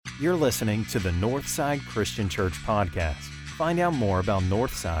You're listening to the Northside Christian Church podcast. Find out more about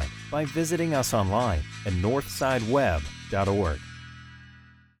Northside by visiting us online at northsideweb.org.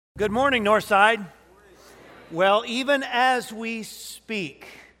 Good morning, Northside. Well, even as we speak,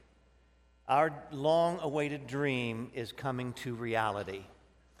 our long-awaited dream is coming to reality.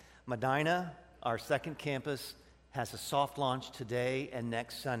 Medina, our second campus, has a soft launch today and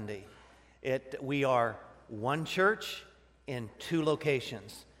next Sunday. We are one church in two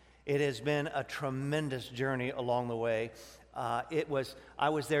locations. It has been a tremendous journey along the way. I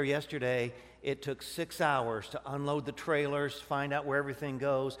was there yesterday. It took 6 hours to unload the trailers, find out where everything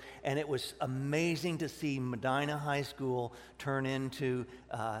goes, and it was amazing to see Medina High School turn into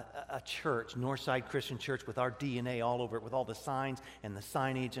a church, Northside Christian Church, with our DNA all over it, with all the signs and the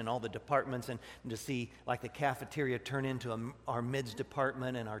signage and all the departments, and to see like the cafeteria turn into our mids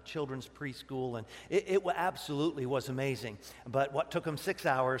department and our children's preschool, and it absolutely was amazing. But what took them 6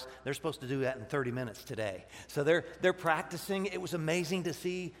 hours, they're supposed to do that in 30 minutes today. So they're practicing. It was amazing to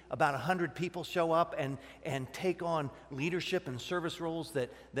see about 100 people show up and take on leadership and service roles that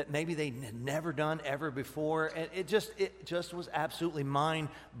maybe they had never done ever before. And it just was absolutely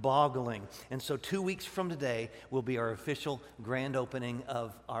mind-boggling. And so 2 weeks from today will be our official grand opening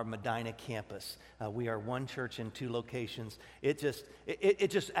of our Medina campus. We are one church in two locations. It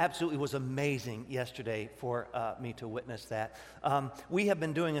just absolutely was amazing yesterday for me to witness that. We have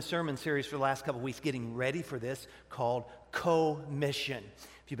been doing a sermon series for the last couple of weeks getting ready for this called Co-Mission.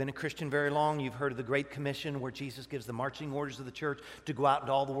 If you've been a Christian very long, you've heard of the Great Commission, where Jesus gives the marching orders of the church to go out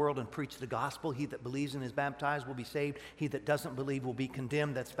into all the world and preach the gospel. He that believes and is baptized will be saved. He that doesn't believe will be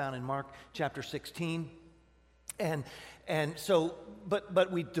condemned. That's found in Mark chapter 16. And so,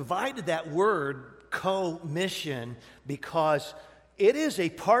 but we divided that word co-mission because it is a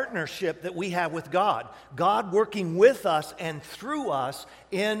partnership that we have with God. God working with us and through us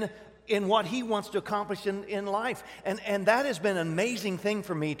in what He wants to accomplish in life. And that has been an amazing thing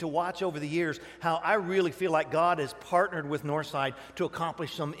for me to watch over the years, how I really feel like God has partnered with Northside to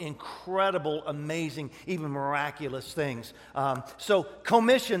accomplish some incredible, amazing, even miraculous things. So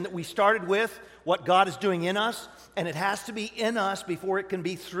commission that we started with, what God is doing in us, and it has to be in us before it can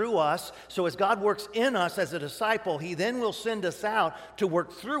be through us. So as God works in us as a disciple, He then will send us out to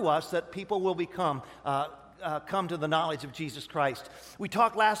work through us that people will come to the knowledge of Jesus Christ. We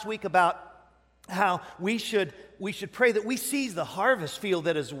talked last week about how we should pray that we seize the harvest field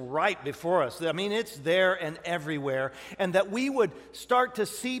that is right before us. I mean, it's there and everywhere. And that we would start to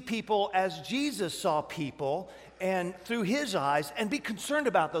see people as Jesus saw people and through His eyes and be concerned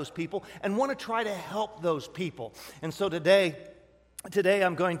about those people and want to try to help those people. And so today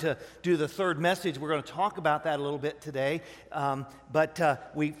I'm going to do the third message. We're going to talk about that a little bit today.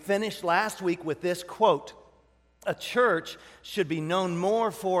 But we finished last week with this quote. A church should be known more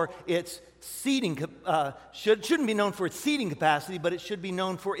for its seating, shouldn't be known for its seating capacity, but it should be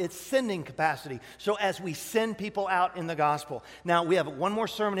known for its sending capacity. So as we send people out in the gospel. Now, we have one more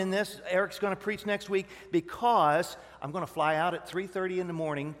sermon in this. Eric's going to preach next week because I'm going to fly out at 3:30 in the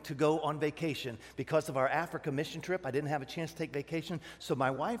morning to go on vacation. Because of our Africa mission trip, I didn't have a chance to take vacation. So my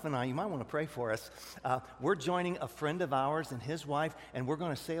wife and I, you might want to pray for us, we're joining a friend of ours and his wife, and we're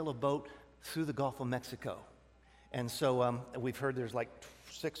going to sail a boat through the Gulf of Mexico. And so we've heard there's like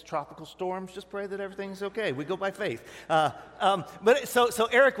 6 tropical storms. Just pray that everything's okay. We go by faith. So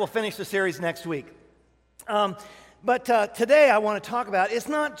Eric will finish the series next week. But today I want to talk about, it's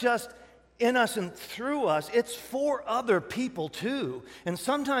not just in us and through us, it's for other people too. And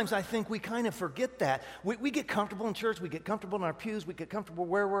sometimes I think we kind of forget that. We get comfortable in church, we get comfortable in our pews, we get comfortable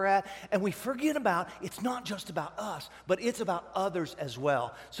where we're at, and we forget about it's not just about us, but it's about others as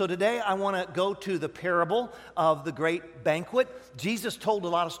well. So today I want to go to the parable of the great banquet. Jesus told a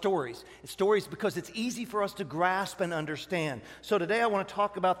lot of stories. It's stories because it's easy for us to grasp and understand. So today I want to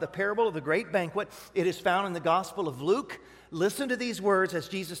talk about the parable of the great banquet. It is found in the Gospel of Luke. Listen to these words as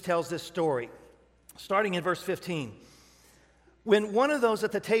Jesus tells this story, starting in verse 15. When one of those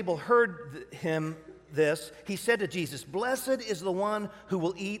at the table heard him this, he said to Jesus, "Blessed is the one who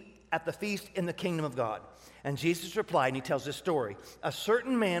will eat at the feast in the kingdom of God." And Jesus replied, and he tells this story. A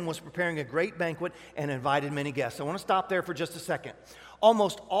certain man was preparing a great banquet and invited many guests. I want to stop there for just a second.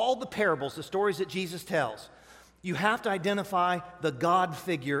 Almost all the parables, the stories that Jesus tells, you have to identify the God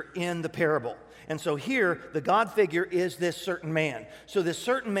figure in the parable. And so here, the God figure is this certain man. So this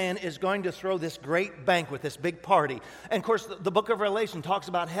certain man is going to throw this great banquet, this big party. And of course, the book of Revelation talks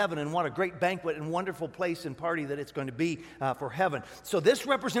about heaven and what a great banquet and wonderful place and party that it's going to be for heaven. So this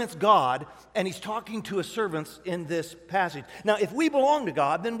represents God, and he's talking to his servants in this passage. Now, if we belong to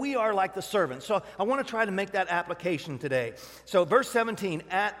God, then we are like the servants. So I want to try to make that application today. So verse 17,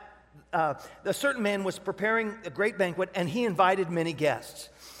 at a certain man was preparing a great banquet, and he invited many guests.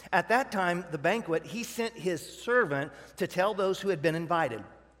 At that time, the banquet, he sent his servant to tell those who had been invited,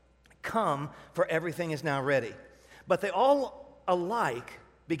 "Come, for everything is now ready." But they all alike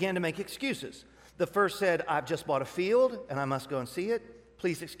began to make excuses. The first said, "I've just bought a field, and I must go and see it.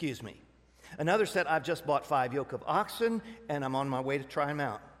 Please excuse me." Another said, "I've just bought 5 yoke of oxen, and I'm on my way to try them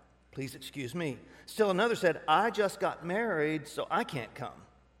out. Please excuse me." Still another said, "I just got married, so I can't come."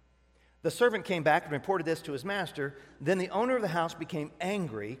 The servant came back and reported this to his master. Then the owner of the house became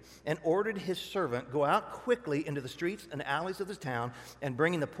angry and ordered his servant, "Go out quickly into the streets and alleys of the town and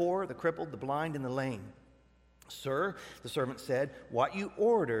bring in the poor, the crippled, the blind, and the lame." "Sir," the servant said, "what you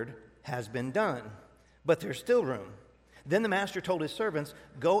ordered has been done, but there's still room." Then the master told his servants,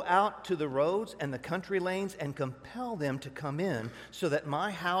 "Go out to the roads and the country lanes and compel them to come in, so that my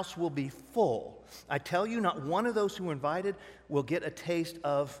house will be full. I tell you, not one of those who are invited will get a taste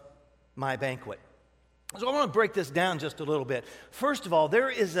of my banquet." So I want to break this down just a little bit. First of all, there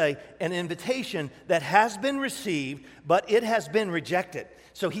is an invitation that has been received, but it has been rejected.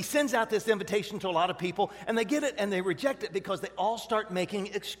 So he sends out this invitation to a lot of people, and they get it and they reject it because they all start making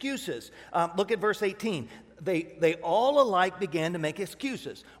excuses. Look at verse 18. They all alike began to make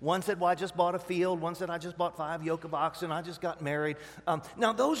excuses. One said, "Well, I just bought a field." One said, "I just bought 5 yoke of oxen. I just got married."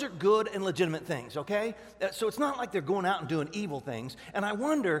 Now, those are good and legitimate things, okay? So it's not like they're going out and doing evil things. And I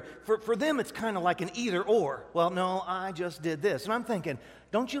wonder, for them, it's kind of like an either or. Well, no, I just did this. And I'm thinking,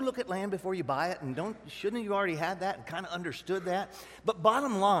 don't you look at land before you buy it? And shouldn't you already had that and kind of understood that? But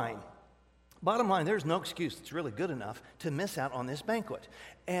bottom line, there's no excuse that's really good enough to miss out on this banquet.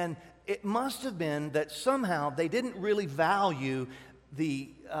 And it must have been that somehow they didn't really value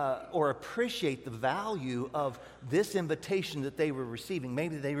or appreciate the value of this invitation that they were receiving.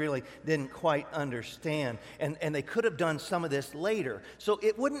 Maybe they really didn't quite understand, and they could have done some of this later. So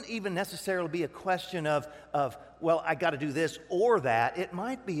it wouldn't even necessarily be a question of well, I got to do this or that. It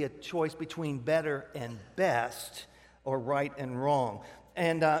might be a choice between better and best, or right and wrong.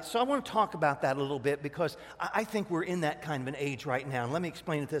 And so I want to talk about that a little bit, because I think we're in that kind of an age right now. And let me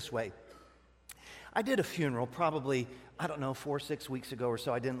explain it this way. I did a funeral probably, 4 or 6 weeks ago or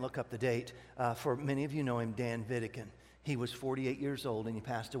so. I didn't look up the date. For many of you know him, Dan Vidican. He was 48 years old, and he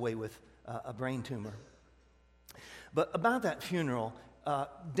passed away with a brain tumor. But about that funeral,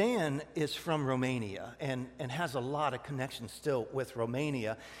 Dan is from Romania and has a lot of connections still with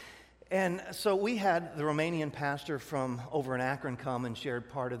Romania. And so we had the Romanian pastor from over in Akron come and shared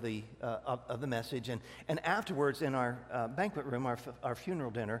part of the message. And afterwards, in our banquet room, our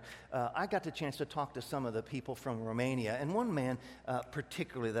funeral dinner, I got the chance to talk to some of the people from Romania. And one man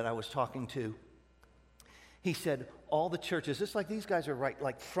particularly that I was talking to, he said, all the churches, just like these guys are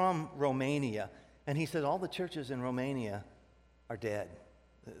from Romania, and he said all the churches in Romania are dead.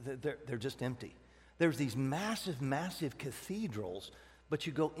 They're just empty. There's these massive, massive cathedrals, but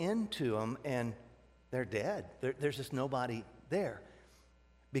you go into them and they're dead. There's just nobody there.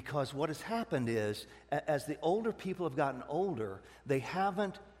 Because what has happened is, as the older people have gotten older, they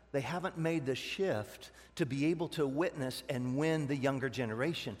haven't made the shift to be able to witness and win the younger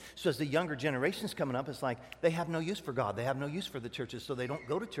generation. So as the younger generation's coming up, it's like they have no use for God. They have no use for the churches, so they don't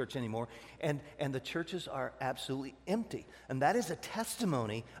go to church anymore. And the churches are absolutely empty. And that is a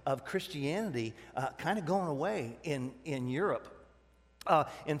testimony of Christianity kind of going away in Europe.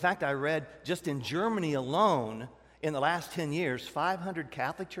 In fact, I read just in Germany alone, in the last 10 years, 500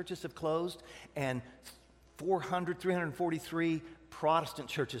 Catholic churches have closed, and 343 Protestant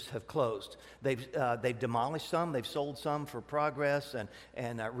churches have closed. They've demolished some, they've sold some for progress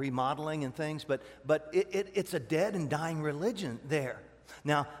and remodeling and things, but it's a dead and dying religion there.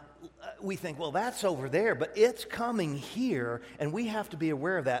 Now, we think, well, that's over there, but it's coming here, and we have to be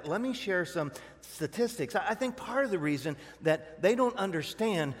aware of that. Let me share some statistics. I think part of the reason that they don't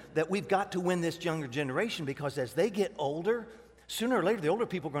understand that we've got to win this younger generation, because as they get older, sooner or later, the older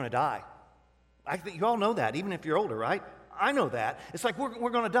people are going to die. I think you all know that, even if you're older, right? I know that. It's like we're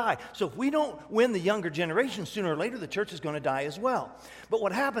going to die. So if we don't win the younger generation, sooner or later the church is going to die as well. But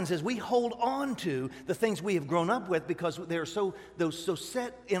what happens is we hold on to the things we have grown up with because they're so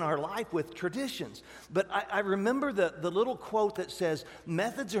set in our life with traditions. But I remember the little quote that says,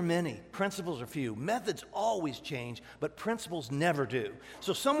 methods are many, principles are few. Methods always change, but principles never do.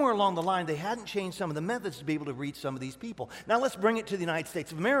 So somewhere along the line, they hadn't changed some of the methods to be able to reach some of these people. Now let's bring it to the United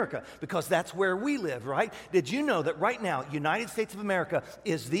States of America, because that's where we live, right? Did you know that right now, United States of America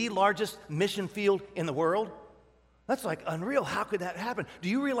is the largest mission field in the world? That's like unreal. How could that happen? Do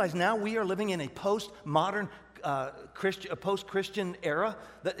you realize now we are living in a post-modern a post-Christian era,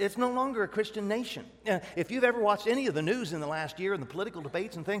 that it's no longer a Christian nation. If you've ever watched any of the news in the last year and the political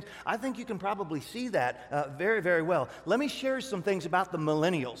debates and things, I think you can probably see that very, very well. Let me share some things about the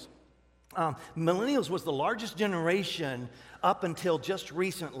millennials. Millennials was the largest generation up until just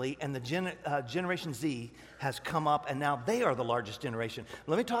recently, and the Generation Z has come up, and now they are the largest generation.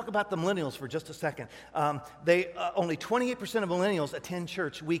 Let me talk about the millennials for just a second. Only 28% of millennials attend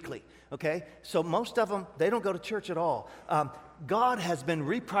church weekly, okay? So most of them, they don't go to church at all. God has been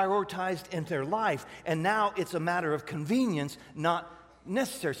reprioritized in their life, and now it's a matter of convenience, not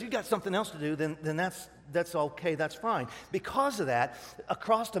necessary. So you've got something else to do, then that's okay, that's fine. Because of that,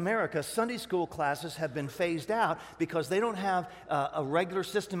 across America, Sunday school classes have been phased out because they don't have a regular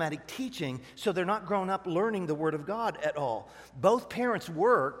systematic teaching, so they're not grown up learning the Word of God at all. Both parents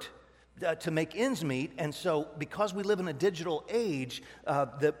worked to make ends meet, and so because we live in a digital age,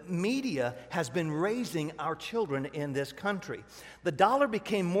 the media has been raising our children in this country. The dollar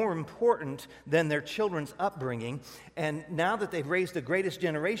became more important than their children's upbringing, and now that they've raised the greatest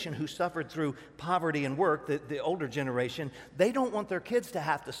generation who suffered through poverty and work, the older generation, they don't want their kids to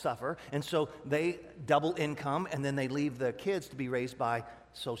have to suffer, and so they double income, and then they leave the kids to be raised by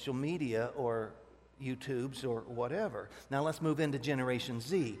social media or YouTubes or whatever. Now let's move into Generation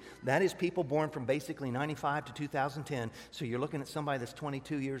Z. That is people born from basically 95 to 2010. So you're looking at somebody that's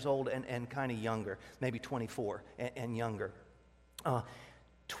 22 years old and kind of younger, maybe 24 and younger.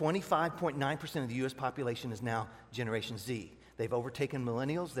 25.9% of the U.S. population is now Generation Z. They've overtaken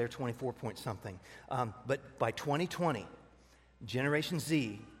millennials. They're 24 point something. But by 2020, Generation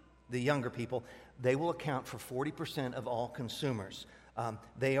Z, the younger people, they will account for 40% of all consumers.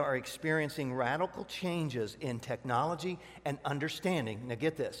 They are experiencing radical changes in technology and understanding. Now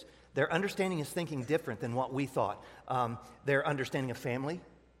get this, their understanding is thinking different than what we thought. Their understanding of family,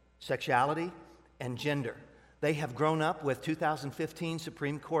 sexuality, and gender. They have grown up with 2015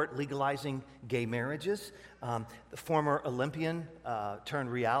 Supreme Court legalizing gay marriages. The former Olympian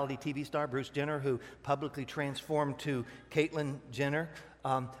turned reality TV star Bruce Jenner, who publicly transformed to Caitlyn Jenner.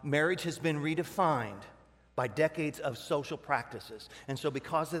 Marriage has been redefined by decades of social practices. And so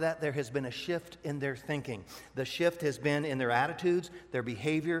because of that, there has been a shift in their thinking. The shift has been in their attitudes, their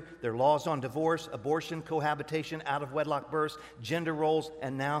behavior, their laws on divorce, abortion, cohabitation, out-of-wedlock births, gender roles,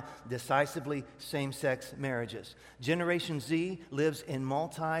 and now decisively same-sex marriages. Generation Z lives in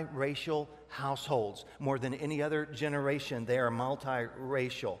multiracial households. More than any other generation, they are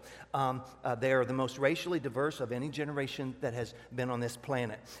multiracial. They are the most racially diverse of any generation that has been on this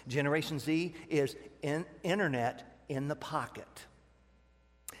planet. Generation Z is internet in the pocket.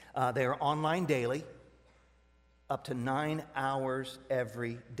 They are online daily, up to 9 hours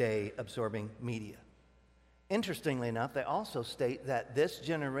every day absorbing media. Interestingly enough, they also state that this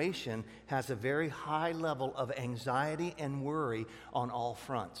generation has a very high level of anxiety and worry on all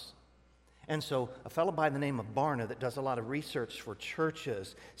fronts. And so a fellow by the name of Barna that does a lot of research for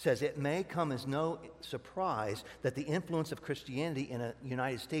churches says it may come as no surprise that the influence of Christianity in the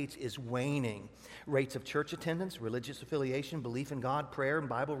United States is waning. Rates of church attendance, religious affiliation, belief in God, prayer, and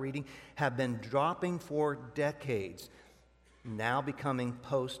Bible reading have been dropping for decades, now becoming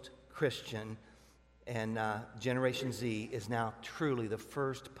post-Christian, and Generation Z is now truly the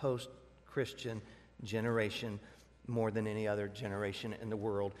first post-Christian generation, more than any other generation in the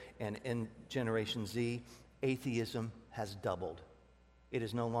world. And in Generation Z, atheism has doubled. It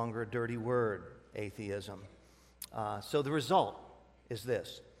is no longer a dirty word, atheism. So the result is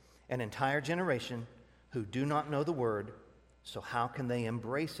this: an entire generation who do not know the word, so how can they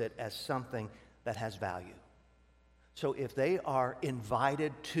embrace it as something that has value? So if they are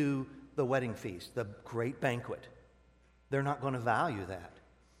invited to the wedding feast, the great banquet, they're not going to value that.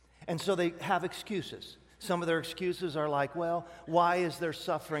 And so they have excuses. Some of their excuses are like, well, why is there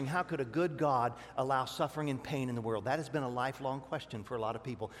suffering? How could a good God allow suffering and pain in the world? That has been a lifelong question for a lot of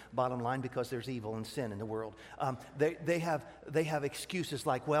people. Bottom line, because there's evil and sin in the world. They have excuses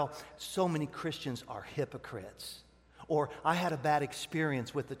like, well, so many Christians are hypocrites. Or I had a bad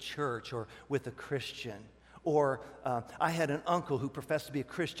experience with the church or with a Christian. Or I had an uncle who professed to be a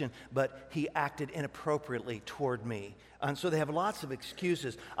Christian, but he acted inappropriately toward me. And so they have lots of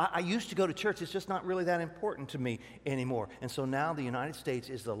excuses. I used to go to church. It's just not really that important to me anymore. And so now the United States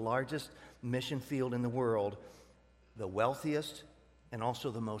is the largest mission field in the world, the wealthiest, and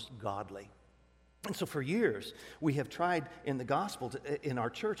also the most godly. And so for years, we have tried in the gospel, in our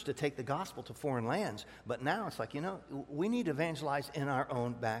church, to take the gospel to foreign lands. But now it's like, we need to evangelize in our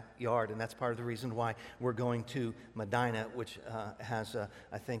own backyard. And that's part of the reason why we're going to Medina, which has,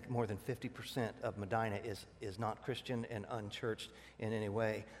 I think, more than 50% of Medina is not Christian and unchurched in any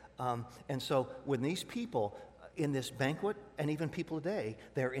way. And so when these people in this banquet, and even people today,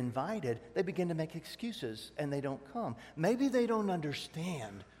 they're invited, they begin to make excuses and they don't come. Maybe they don't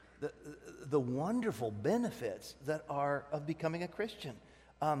understand the wonderful benefits that are of becoming a Christian.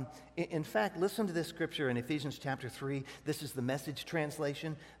 In fact, listen to this scripture in Ephesians chapter 3. This is the Message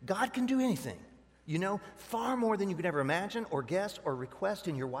translation. God can do anything, far more than you could ever imagine or guess or request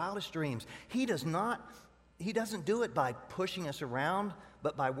in your wildest dreams. He doesn't do it by pushing us around,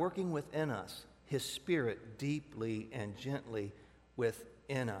 but by working within us, His Spirit deeply and gently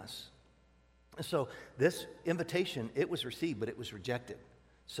within us. So this invitation, it was received, but it was rejected.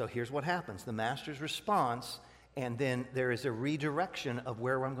 So here's what happens. The master's response, and then there is a redirection of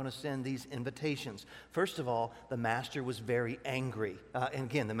where I'm going to send these invitations. First of all, the master was very angry. And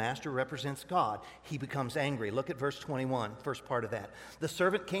again, the master represents God. He becomes angry. Look at verse 21, first part of that. The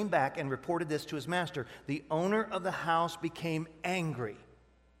servant came back and reported this to his master. The owner of the house became angry.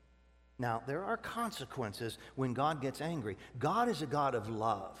 Now, there are consequences when God gets angry. God is a God of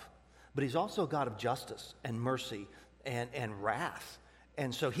love, but He's also a God of justice and mercy and wrath.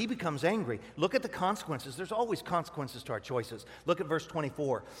 And so He becomes angry. Look at the consequences. There's always consequences to our choices. Look at verse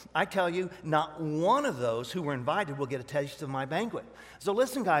 24. I tell you, not one of those who were invited will get a taste of my banquet. So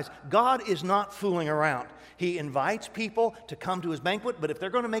listen, guys, God is not fooling around. He invites people to come to His banquet, but if they're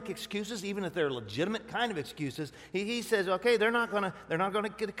going to make excuses, even if they're legitimate kind of excuses, He says, okay, they're not going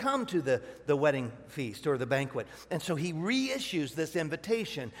to come to the wedding feast or the banquet. And so He reissues this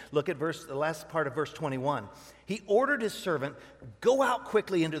invitation. Look at the last part of verse 21. He ordered his servant, go out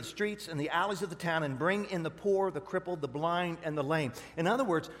quickly into the streets and the alleys of the town and bring in the poor, the crippled, the blind, and the lame. In other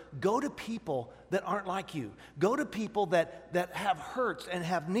words, go to people that aren't like you. Go to people that have hurts and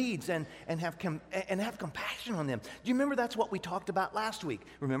have needs and have compassion on them. Do you remember that's what we talked about last week?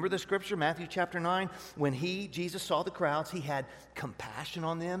 Remember the scripture, Matthew chapter 9? When Jesus saw the crowds, He had compassion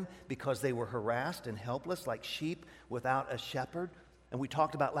on them because they were harassed and helpless like sheep without a shepherd. And we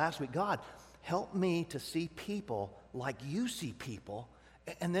talked about last week, God, help me to see people like you see people,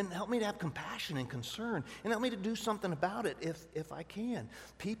 and then help me to have compassion and concern, and help me to do something about it if I can.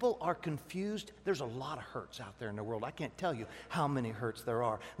 People are confused. There's a lot of hurts out there in the world. I can't tell you how many hurts there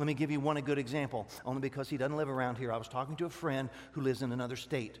are. Let me give you one good example, only because he doesn't live around here. I was talking to a friend who lives in another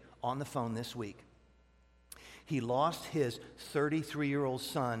state on the phone this week. He lost his 33-year-old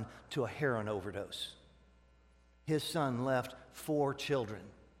son to a heroin overdose. His son left 4 children.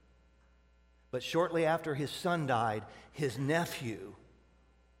 But shortly after his son died, his nephew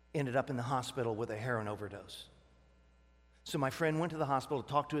ended up in the hospital with a heroin overdose. So my friend went to the hospital to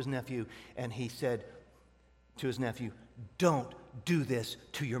talk to his nephew, and he said to his nephew, don't do this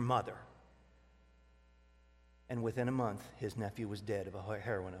to your mother. And within a month, his nephew was dead of a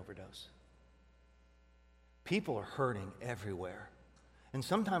heroin overdose. People are hurting everywhere. And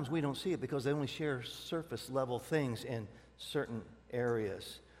sometimes we don't see it because they only share surface level things in certain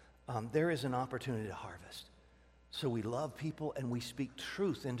areas. There is an opportunity to harvest. So we love people and we speak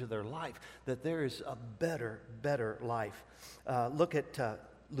truth into their life, that there is a better life. Look at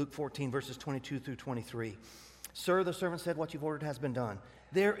Luke 14, verses 22 through 23. Sir, the servant said, what you've ordered has been done.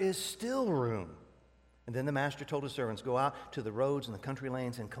 There is still room. And then the master told his servants, go out to the roads and the country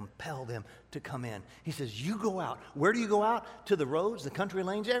lanes and compel them to come in. He says, you go out. Where do you go out? To the roads, the country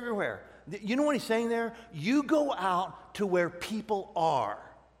lanes, everywhere. You know what he's saying there? You go out to where people are.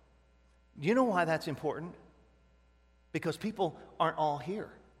 Do you know why that's important? Because people aren't all here.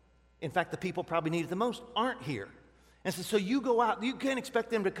 In fact, the people probably need it the most aren't here. And so you go out. You can't expect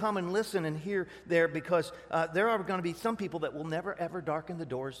them to come and listen and hear there, because there are going to be some people that will never, ever darken the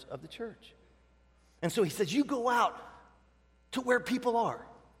doors of the church. And so he says, you go out to where people are.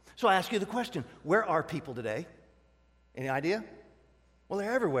 So I ask you the question, where are people today? Any idea? Well,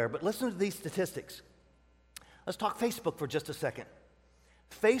 they're everywhere, but listen to these statistics. Let's talk Facebook for just a second.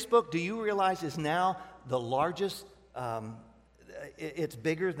 Facebook, do you realize, is now the largest, it's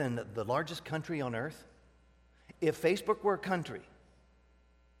bigger than the largest country on earth? If Facebook were a country,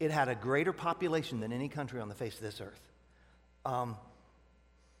 it had a greater population than any country on the face of this earth.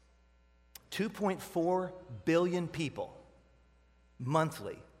 2.4 billion people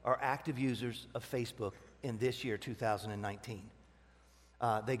monthly are active users of Facebook in this year, 2019.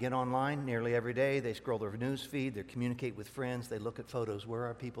 They get online nearly every day. They scroll their news feed. They communicate with friends. They look at photos. Where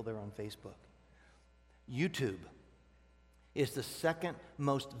are people? They're on Facebook. YouTube is the second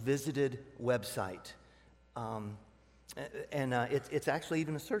most visited website. It's actually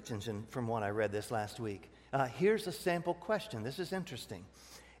even a search engine from what I read this last week. Here's a sample question. This is interesting.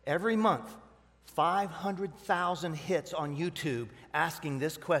 Every month, 500,000 hits on YouTube asking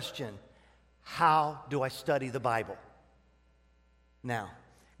this question: how do I study the Bible? Now,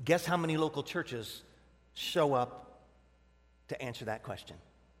 guess how many local churches show up to answer that question?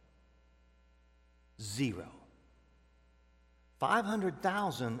 0.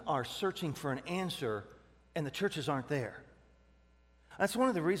 500,000 are searching for an answer, and the churches aren't there. That's one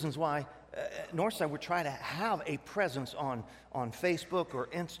of the reasons why Northside would try to have a presence on Facebook or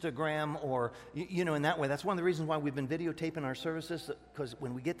Instagram or, in that way. That's one of the reasons why we've been videotaping our services, because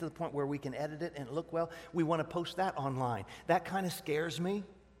when we get to the point where we can edit it and look well, we want to post that online. That kind of scares me,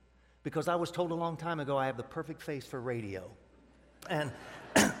 because I was told a long time ago I have the perfect face for radio. And,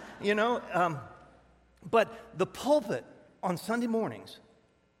 but the pulpit on Sunday mornings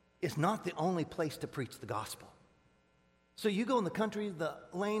is not the only place to preach the gospel. So you go in the country, the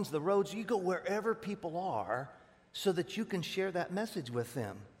lanes, the roads, you go wherever people are so that you can share that message with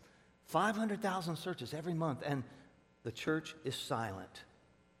them. 500,000 searches every month, and the church is silent.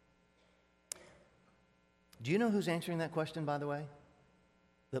 Do you know who's answering that question, by the way?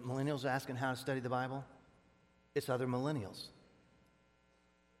 That millennials are asking how to study the Bible? It's other millennials.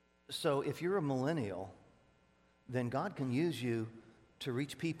 So if you're a millennial, then God can use you to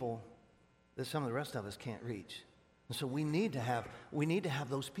reach people that some of the rest of us can't reach. And so we need to have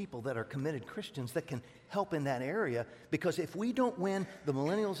those people that are committed Christians that can help in that area, because if we don't win the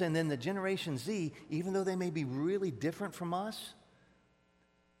millennials and then the Generation Z, even though they may be really different from us,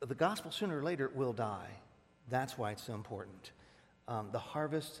 the gospel sooner or later will die. That's why it's so important. The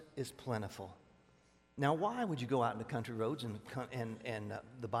harvest is plentiful. Now, why would you go out in the country roads and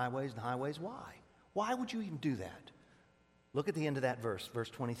the byways and the highways? Why? Why would you even do that? Look at the end of that verse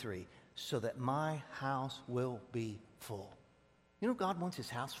 23. So that my house will be full. You know, God wants his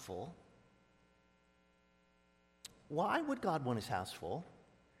house full. Why would God want his house full?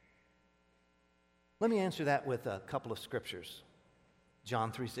 Let me answer that with a couple of scriptures.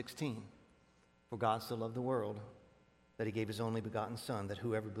 John 3:16. For God so loved the world that he gave his only begotten Son, that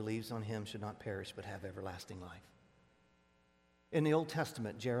whoever believes on him should not perish but have everlasting life. In the Old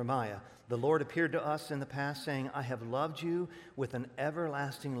Testament, Jeremiah, the Lord appeared to us in the past saying, I have loved you with an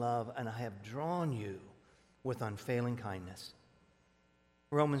everlasting love, and I have drawn you with unfailing kindness.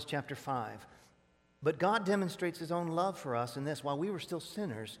 Romans chapter 5. But God demonstrates his own love for us in this: while we were still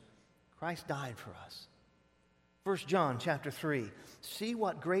sinners, Christ died for us. 1 John chapter 3. See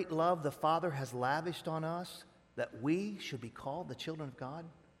what great love the Father has lavished on us, that we should be called the children of God.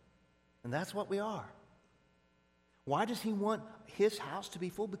 And that's what we are. Why does he want his house to be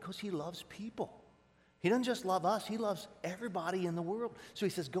full? Because he loves people. He doesn't just love us, he loves everybody in the world. So he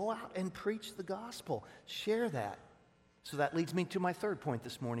says, go out and preach the gospel. Share that. So that leads me to my third point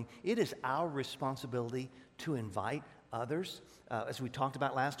this morning. It is our responsibility to invite others. As we talked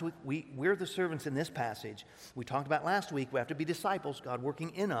about last week, we're the servants in this passage. We talked about last week, we have to be disciples, God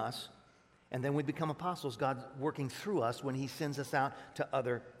working in us. And then we become apostles, God working through us when he sends us out to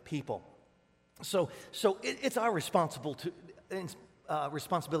other people. So it's our responsibility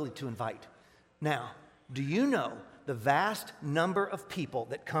to invite. Now, do you know the vast number of people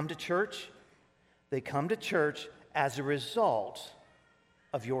that come to church? They come to church as a result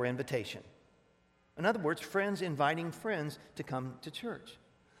of your invitation. In other words, friends inviting friends to come to church.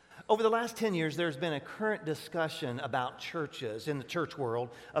 Over the last 10 years, there's been a current discussion about churches in the church world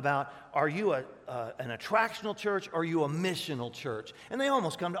about, are you an attractional church or are you a missional church? And they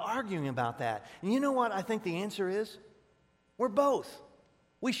almost come to arguing about that. And you know what I think the answer is? We're both.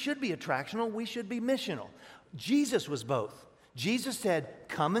 We should be attractional. We should be missional. Jesus was both. Jesus said,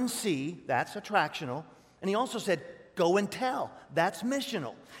 come and see. That's attractional. And he also said, go and tell. That's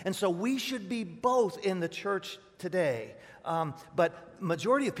missional. And so we should be both in the church today. But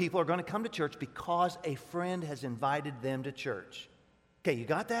majority of people are going to come to church because a friend has invited them to church. Okay, you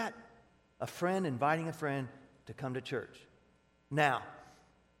got that? A friend inviting a friend to come to church. Now,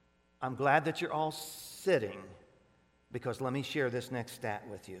 I'm glad that you're all sitting, because let me share this next stat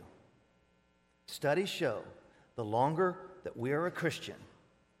with you. Studies show the longer that we are a Christian,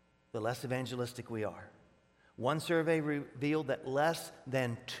 the less evangelistic we are. One survey revealed that less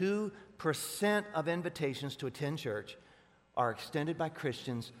than 2% of invitations to attend church are extended by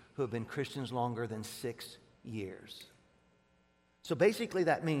Christians who have been Christians longer than 6 years. So basically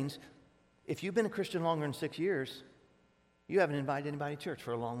that means if you've been a Christian longer than 6 years, you haven't invited anybody to church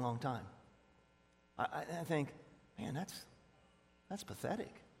for a long, long time. I think, man, that's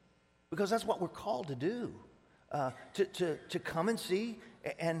pathetic. Because that's what we're called to do, to come and see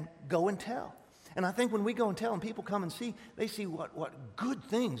and go and tell. And I think when we go and tell and people come and see, they see what good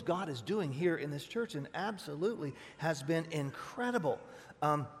things God is doing here in this church, and absolutely has been incredible.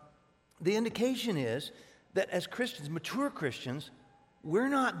 The indication is that as Christians, mature Christians, we're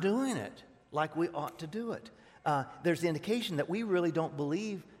not doing it like we ought to do it. There's the indication that we really don't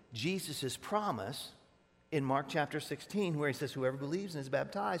believe Jesus' promise in Mark chapter 16, where he says, whoever believes and is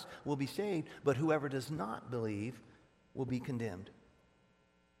baptized will be saved, but whoever does not believe will be condemned.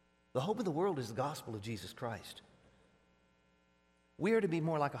 The hope of the world is the gospel of Jesus Christ. We are to be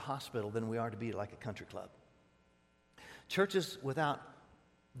more like a hospital than we are to be like a country club. Churches without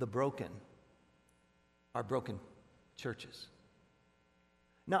the broken are broken churches.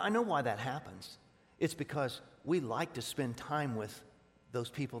 Now, I know why that happens. It's because we like to spend time with those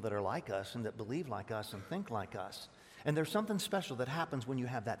people that are like us and that believe like us and think like us. And there's something special that happens when you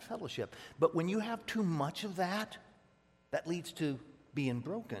have that fellowship. But when you have too much of that, that leads to being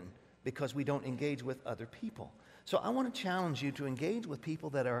broken because we don't engage with other people. So I want to challenge you to engage with people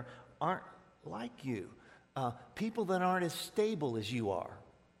that aren't like you, people that aren't as stable as you are,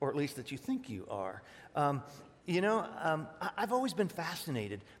 or at least that you think you are. I've always been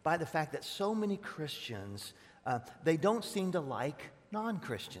fascinated by the fact that so many Christians, they don't seem to like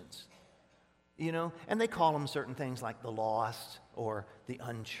non-Christians, and they call them certain things like the lost or the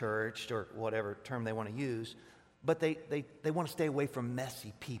unchurched or whatever term they want to use, but they want to stay away from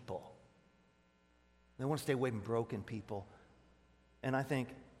messy people. They want to stay away from broken people. And I think,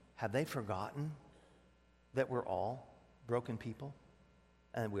 have they forgotten that we're all broken people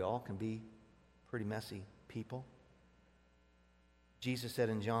and we all can be pretty messy people? Jesus said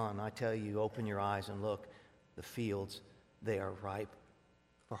in John, I tell you, open your eyes and look, the fields, they are ripe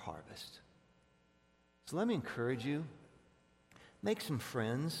for harvest. So let me encourage you, make some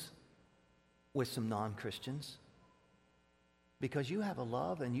friends with some non-Christians, because you have a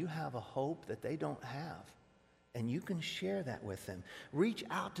love and you have a hope that they don't have, and you can share that with them. Reach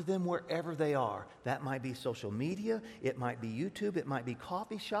out to them wherever they are. That might be social media, it might be YouTube, it might be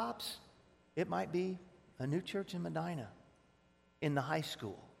coffee shops, it might be a new church in Medina, in the high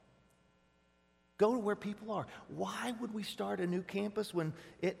school. Go to where people are. Why would we start a new campus when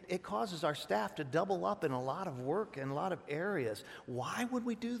it causes our staff to double up in a lot of work and a lot of areas? Why would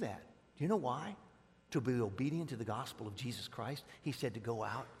we do that? Do you know why? To be obedient to the gospel of Jesus Christ. He said to go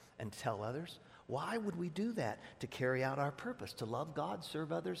out and tell others. Why would we do that? To carry out our purpose, to love God,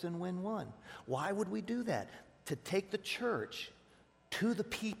 serve others, and win one. Why would we do that? To take the church to the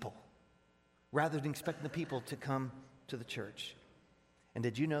people rather than expecting the people to come to the church. And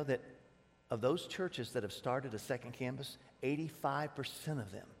did you know that of those churches that have started a second campus, 85%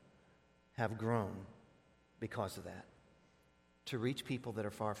 of them have grown because of that, to reach people that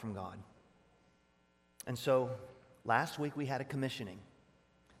are far from God. And so last week we had a commissioning.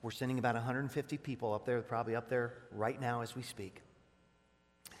 We're sending about 150 people up there, probably up there right now as we speak.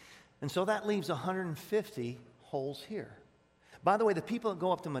 And so that leaves 150 holes here. By the way, the people that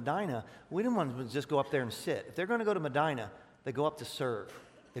go up to Medina, we don't want them to just go up there and sit. If they're going to go to Medina, they go up to serve.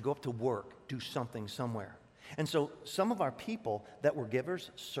 They go up to work, do something somewhere. And so some of our people that were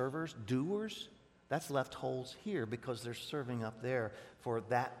givers, servers, doers, that's left holes here because they're serving up there for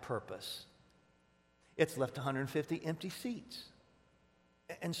that purpose. It's left 150 empty seats.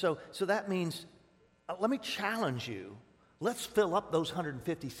 And so that means, let me challenge you, let's fill up those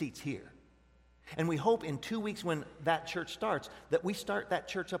 150 seats here. And we hope in 2 weeks when that church starts, that we start that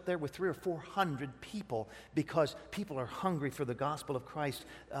church up there with 300 or 400 people, because people are hungry for the gospel of Christ.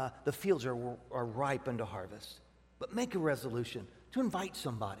 The fields are ripe unto harvest. But make a resolution to invite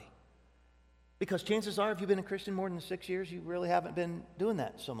somebody. Because chances are, if you've been a Christian more than 6 years, you really haven't been doing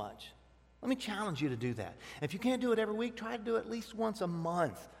that so much. Let me challenge you to do that. If you can't do it every week, try to do it at least once a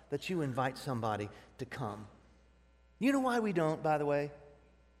month that you invite somebody to come. You know why we don't, by the way?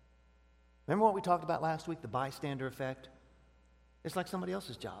 Remember what we talked about last week, the bystander effect? It's like somebody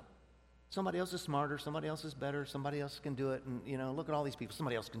else's job. Somebody else is smarter, somebody else is better, somebody else can do it, and look at all these people,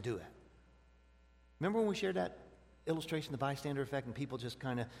 somebody else can do it. Remember when we shared that illustration, the bystander effect, and people just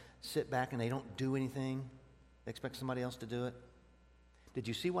kind of sit back and they don't do anything? They expect somebody else to do it? Did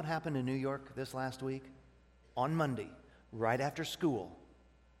you see what happened in New York this last week? On Monday, right after school,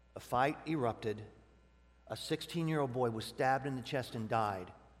 a fight erupted. A 16-year-old boy was stabbed in the chest and died.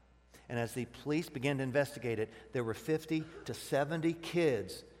 And as the police began to investigate it, there were 50 to 70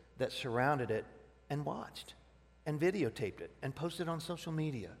 kids that surrounded it and watched and videotaped it and posted on social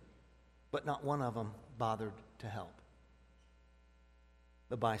media. But not one of them bothered to help.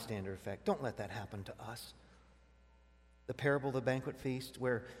 The bystander effect. Don't let that happen to us. The parable of the banquet feast,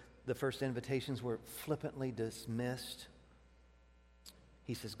 where the first invitations were flippantly dismissed.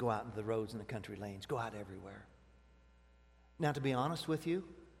 He says, go out into the roads and the country lanes. Go out everywhere. Now, to be honest with you,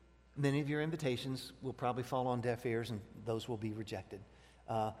 many of your invitations will probably fall on deaf ears, and those will be rejected.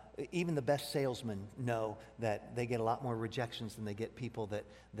 Even the best salesmen know that they get a lot more rejections than they get people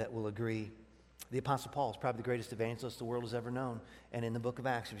that will agree. The Apostle Paul is probably the greatest evangelist the world has ever known. And in the book of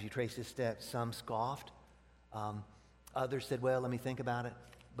Acts, if you trace his steps, some scoffed, Others said, well, let me think about it.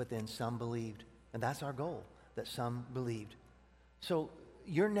 But then some believed. And that's our goal, that some believed. So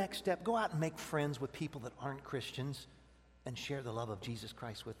your next step, go out and make friends with people that aren't Christians and share the love of Jesus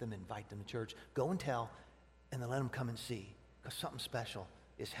Christ with them, invite them to church. Go and tell, and then let them come and see, because something special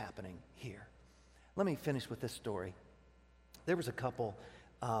is happening here. Let me finish with this story. There was a couple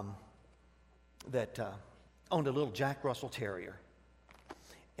that owned a little Jack Russell Terrier.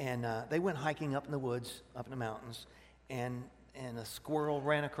 And they went hiking up in the woods, up in the mountains, and a squirrel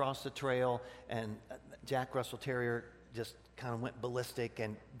ran across the trail, and Jack Russell Terrier just kind of went ballistic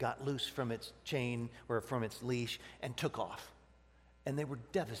and got loose from its chain or from its leash and took off. And they were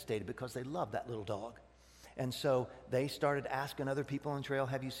devastated because they loved that little dog. And so they started asking other people on the trail,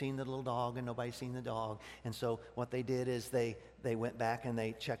 have you seen the little dog? And nobody's seen the dog. And so what they did is they went back and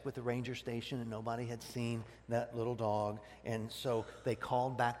they checked with the ranger station, and nobody had seen that little dog. And so they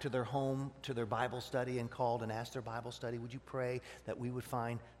called back to their home, to their Bible study, and called and asked their Bible study, would you pray that we would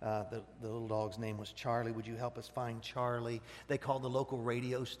find, the little dog's name was Charlie, would you help us find Charlie? They called the local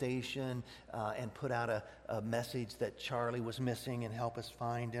radio station and put out a message that Charlie was missing and help us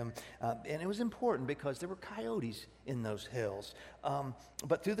find him. And it was important because there were coyotes in those hills.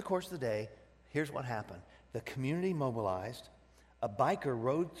 But through the course of the day, here's what happened. The community mobilized. A biker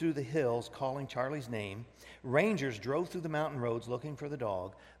rode through the hills calling Charlie's name. Rangers drove through the mountain roads looking for the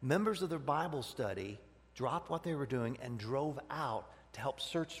dog. Members of their Bible study dropped what they were doing and drove out to help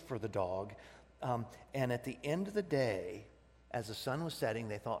search for the dog. And at the end of the day, as the sun was setting,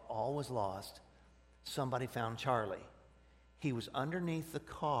 they thought all was lost. Somebody found Charlie. He was underneath the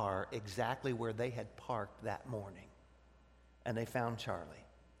car exactly where they had parked that morning. And they found Charlie.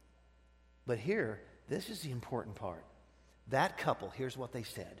 But here, this is the important part. That couple, here's what they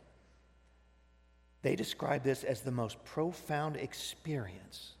said. They described this as the most profound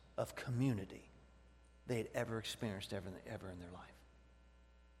experience of community they had ever experienced ever in their life.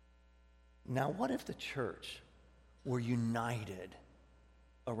 Now, what if the church were united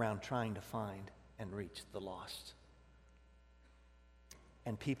around trying to find and reach the lost?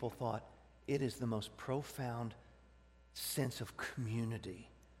 And people thought, it is the most profound sense of community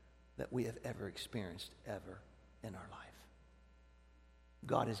that we have ever experienced ever in our life.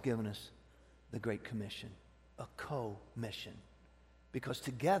 God has given us the Great Commission, a co-mission, because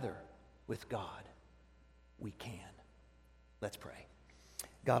together with God, we can. Let's pray.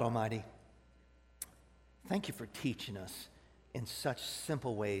 God Almighty, thank you for teaching us in such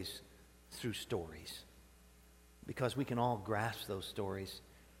simple ways through stories, because we can all grasp those stories.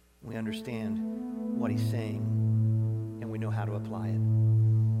 We understand what he's saying, and we know how to apply it.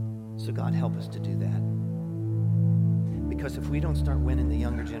 So God, help us to do that. Because if we don't start winning the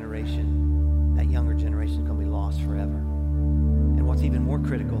younger generation, that younger generation is going to be lost forever. And what's even more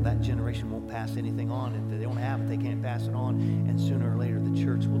critical, that generation won't pass anything on. If they don't have it, they can't pass it on. And sooner or later, the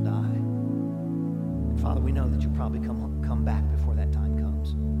church will die. And Father, we know that you'll probably come back before that time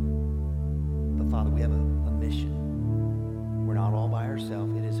comes. But Father, we have a mission. We're not all by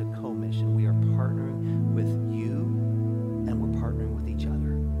ourselves. It is a co-mission. We are partnering with you, and we're partnering with each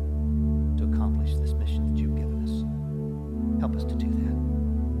other to accomplish this mission that you've given us. Help us to do that.